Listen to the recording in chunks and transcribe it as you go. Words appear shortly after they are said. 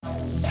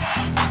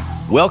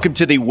Welcome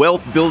to the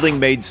Wealth Building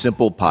Made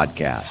Simple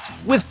podcast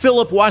with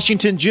Philip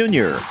Washington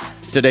Jr.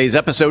 Today's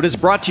episode is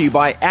brought to you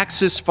by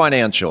Axis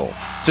Financial.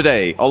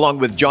 Today, along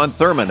with John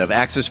Thurman of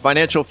Axis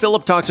Financial,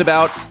 Philip talks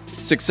about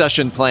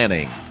succession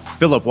planning.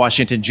 Philip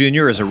Washington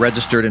Jr. is a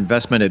registered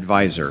investment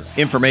advisor.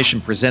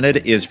 Information presented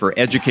is for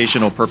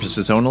educational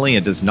purposes only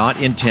and does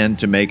not intend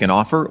to make an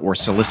offer or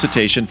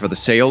solicitation for the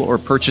sale or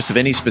purchase of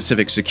any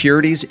specific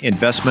securities,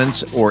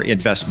 investments, or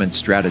investment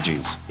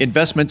strategies.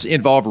 Investments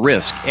involve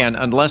risk and,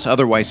 unless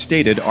otherwise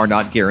stated, are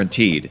not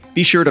guaranteed.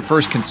 Be sure to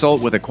first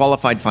consult with a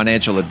qualified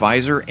financial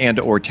advisor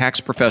and/or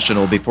tax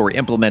professional before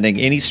implementing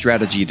any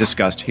strategy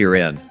discussed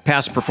herein.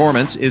 Past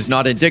performance is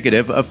not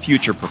indicative of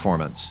future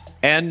performance.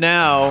 And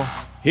now,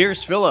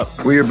 here's Philip.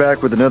 We are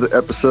back with another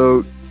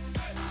episode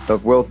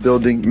of Wealth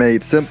Building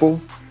Made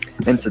Simple,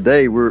 and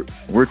today we're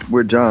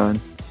John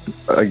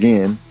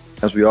again,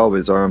 as we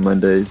always are on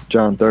Mondays.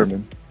 John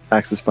Thurman,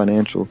 Axis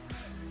Financial,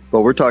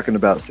 but we're talking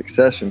about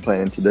succession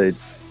planning today.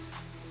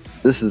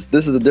 This is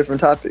a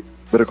different topic,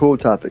 but a cool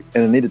topic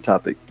and a needed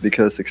topic,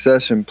 because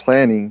succession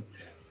planning,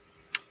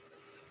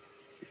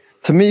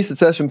 to me,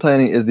 succession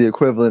planning is the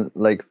equivalent,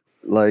 like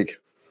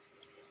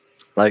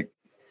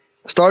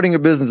starting a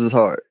business is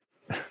hard.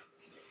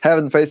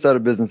 Having the faith start a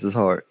business is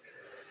hard.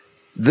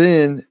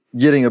 Then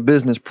getting a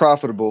business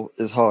profitable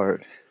is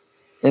hard.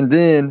 And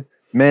then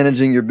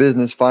managing your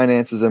business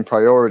finances and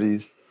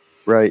priorities,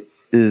 right,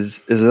 is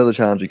another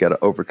challenge you got to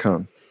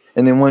overcome.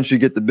 And then once you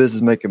get the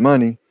business making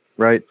money,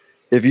 right,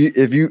 so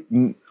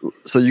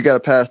you got to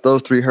pass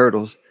those three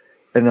hurdles.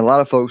 And a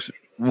lot of folks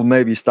will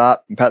maybe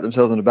stop and pat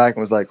themselves on the back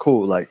and was like,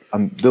 cool, like,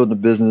 I'm building a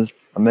business,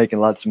 I'm making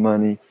lots of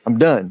money, I'm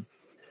done.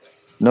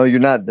 No,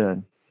 you're not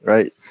done.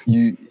 Right?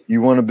 You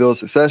want to build a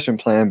succession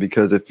plan,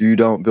 because if you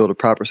don't build a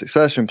proper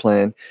succession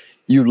plan,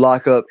 you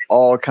lock up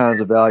all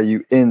kinds of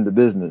value in the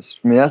business.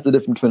 I mean, that's the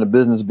difference between a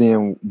business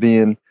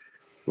being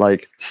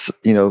like,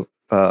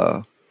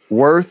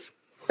 worth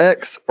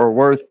X or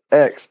worth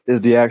X is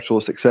the actual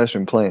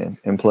succession plan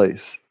in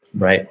place.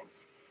 Right.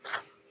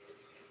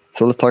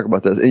 So let's talk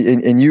about this.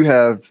 And you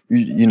have,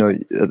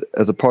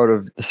 as a part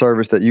of the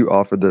service that you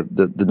offer,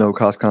 the no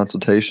cost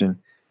consultation,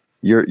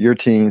 your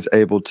team's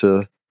able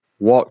to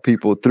walk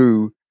people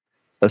through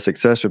a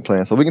succession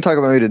plan. So we can talk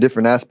about maybe the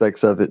different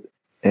aspects of it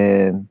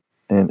and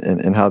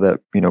how that,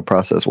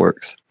 process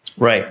works.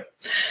 Right.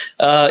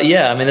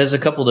 Yeah. I mean, there's a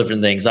couple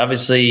different things.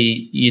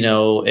 Obviously,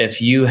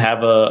 if you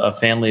have a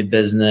family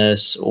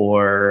business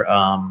or,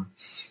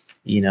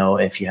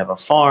 if you have a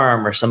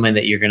farm or something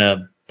that you're going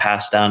to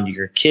pass down to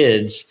your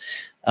kids,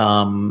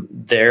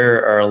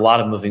 there are a lot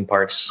of moving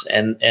parts,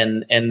 and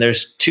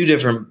there's two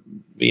different,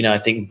 I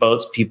think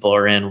boats people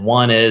are in.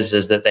 One is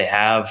that they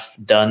have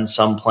done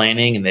some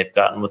planning and they've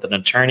gotten with an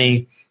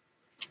attorney.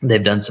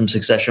 They've done some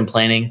succession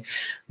planning,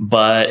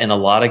 but in a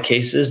lot of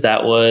cases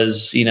that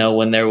was,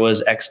 when there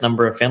was X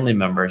number of family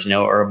members,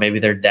 or maybe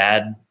their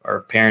dad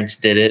or parents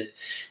did it.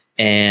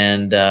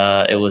 And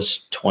it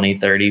was 20,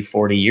 30,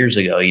 40 years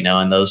ago,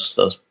 and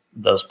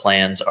those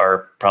plans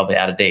are probably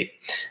out of date.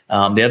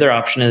 The other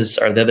option is,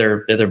 or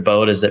the other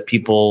boat is that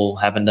people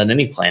haven't done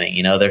any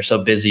planning. They're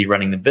so busy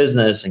running the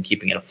business and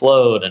keeping it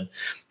afloat. And,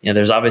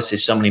 there's obviously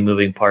so many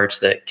moving parts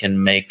that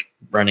can make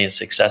running a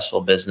successful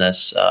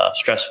business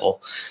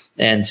stressful.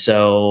 And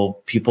so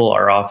people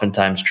are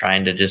oftentimes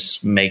trying to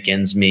just make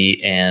ends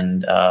meet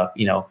and,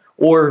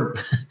 or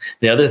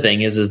the other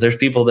thing is there's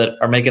people that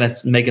are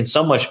making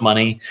so much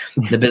money,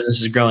 the business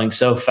is growing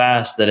so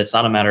fast that it's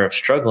not a matter of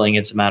struggling,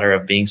 it's a matter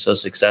of being so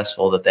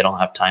successful that they don't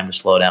have time to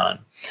slow down and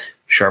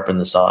sharpen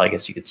the saw, I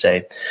guess you could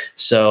say.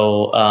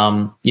 So,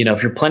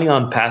 if you're planning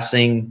on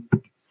passing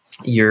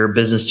your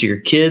business to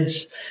your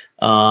kids,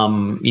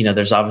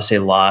 there's obviously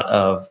a lot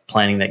of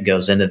planning that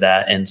goes into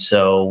that. And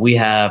so we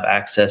have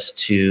access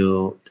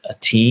to a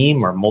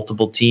team or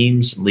multiple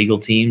teams, legal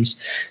teams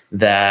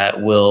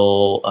that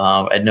will,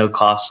 at no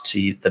cost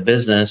to the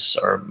business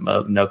or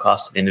no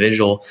cost to the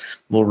individual,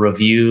 will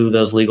review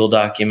those legal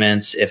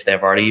documents if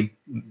they've already,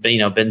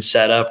 been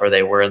set up or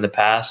they were in the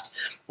past,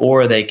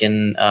 or they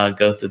can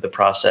go through the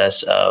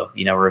process of,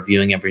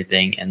 reviewing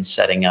everything and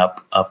setting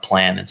up a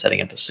plan and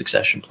setting up a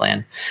succession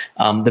plan.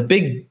 The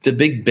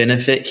big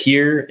benefit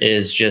here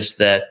is just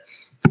that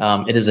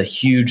it is a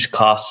huge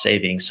cost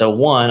saving. So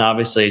one,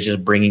 obviously, is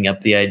just bringing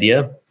up the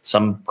idea.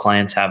 Some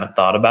clients haven't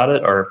thought about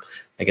it, or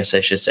I guess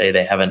I should say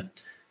they haven't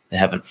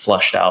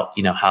flushed out,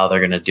 how they're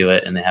going to do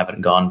it, and they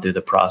haven't gone through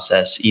the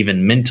process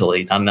even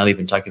mentally. I'm not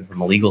even talking from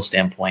a legal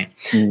standpoint.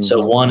 Mm-hmm.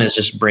 So one is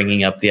just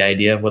bringing up the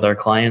idea with our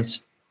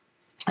clients.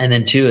 And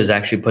then two is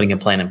actually putting a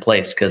plan in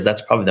place, because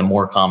that's probably the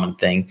more common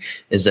thing,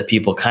 is that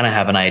people kind of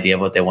have an idea of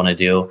what they want to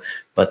do,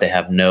 but they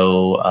have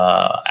no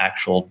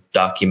actual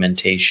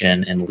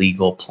documentation and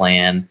legal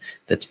plan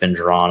that's been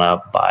drawn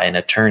up by an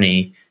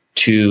attorney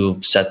to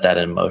set that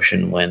in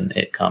motion when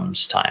it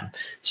comes time.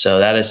 So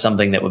that is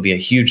something that would be a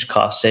huge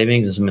cost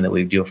savings, and something that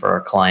we do for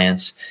our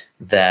clients,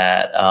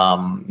 that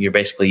you're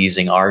basically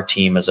using our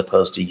team as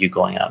opposed to you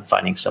going out and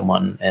finding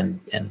someone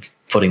and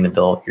footing the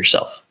bill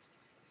yourself.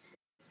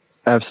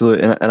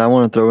 Absolutely. And I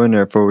want to throw in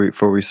there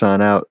before we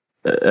sign out,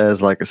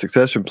 as like a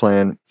succession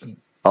plan,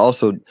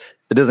 also,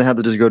 it doesn't have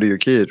to just go to your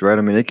kids, right?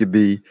 I mean, it could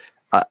be,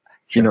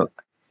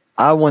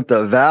 I want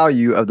the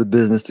value of the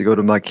business to go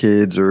to my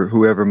kids or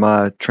whoever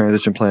my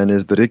transition plan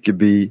is, but it could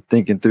be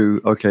thinking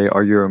through, okay,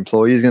 are your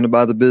employees going to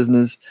buy the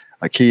business?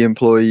 A key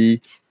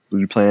employee? Do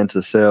you plan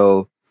to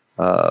sell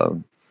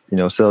to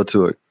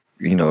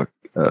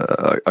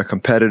a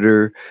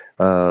competitor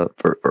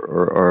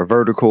or a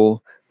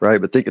vertical, right?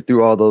 But thinking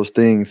through all those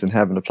things and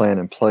having a plan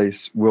in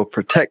place will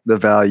protect the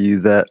value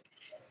that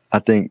I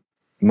think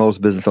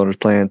most business owners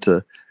plan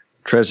to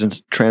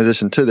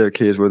transition to their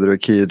kids, whether their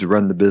kids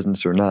run the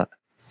business or not.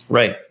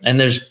 Right. And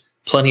there's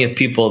plenty of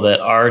people that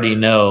already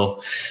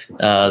know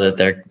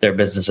that their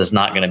business is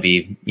not going to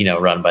be,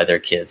 run by their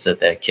kids,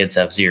 that their kids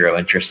have zero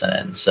interest in it.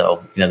 And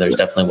so, there's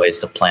definitely ways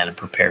to plan and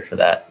prepare for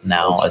that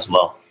now as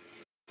well.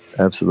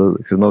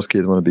 Absolutely. Because most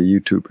kids want to be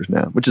YouTubers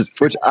now,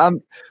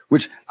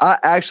 which I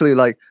actually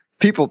like.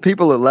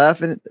 People are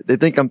laughing. They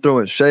think I'm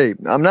throwing shade.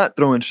 I'm not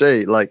throwing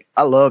shade. Like,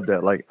 I love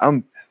that. Like,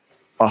 I'm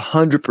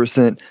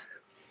 100%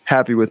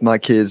 happy with my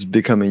kids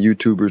becoming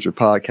YouTubers or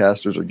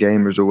podcasters or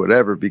gamers or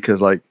whatever, because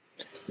like,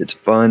 it's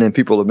fun and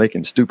people are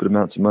making stupid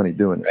amounts of money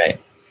doing it.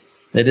 Right.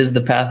 It is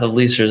the path of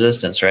least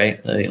resistance, right?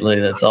 Like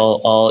that's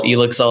all it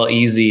looks all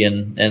easy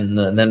and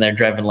then they're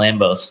driving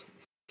Lambos.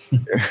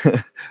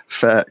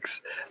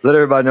 Facts. Let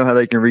everybody know how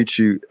they can reach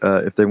you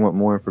if they want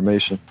more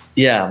information.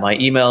 Yeah, my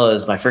email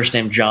is my first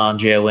name, John,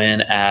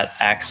 Jon, at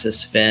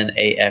axisfin,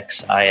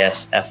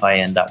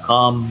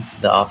 axisfin.com.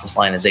 The office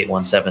line is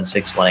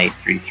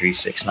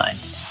 817-618-3369.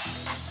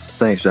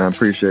 Thanks, John.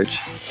 Appreciate you.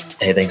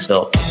 Hey, thanks,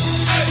 Philip.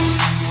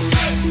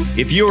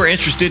 If you are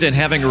interested in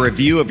having a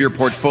review of your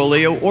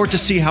portfolio or to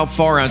see how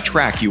far on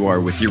track you are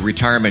with your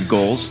retirement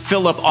goals,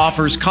 Philip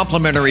offers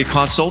complimentary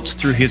consults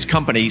through his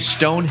company,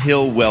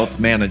 Stonehill Wealth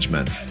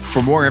Management.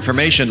 For more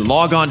information,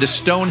 log on to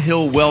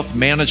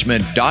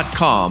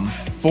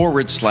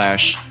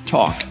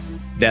stonehillwealthmanagement.com/talk.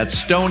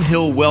 That's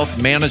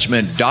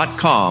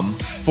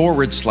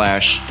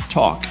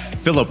stonehillwealthmanagement.com/talk.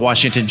 Philip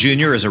Washington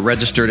Jr. is a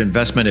registered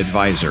investment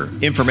advisor.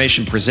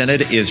 Information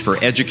presented is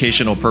for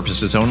educational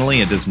purposes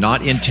only and does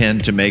not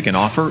intend to make an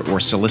offer or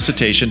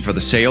solicitation for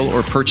the sale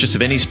or purchase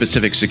of any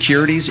specific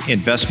securities,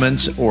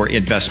 investments, or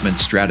investment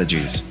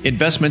strategies.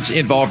 Investments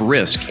involve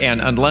risk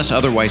and, unless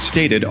otherwise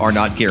stated, are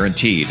not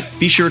guaranteed.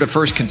 Be sure to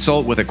first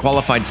consult with a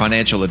qualified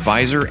financial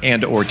advisor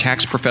and/or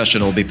tax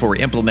professional before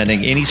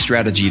implementing any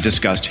strategy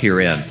discussed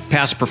herein.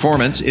 Past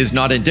performance is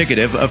not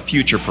indicative of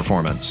future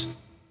performance.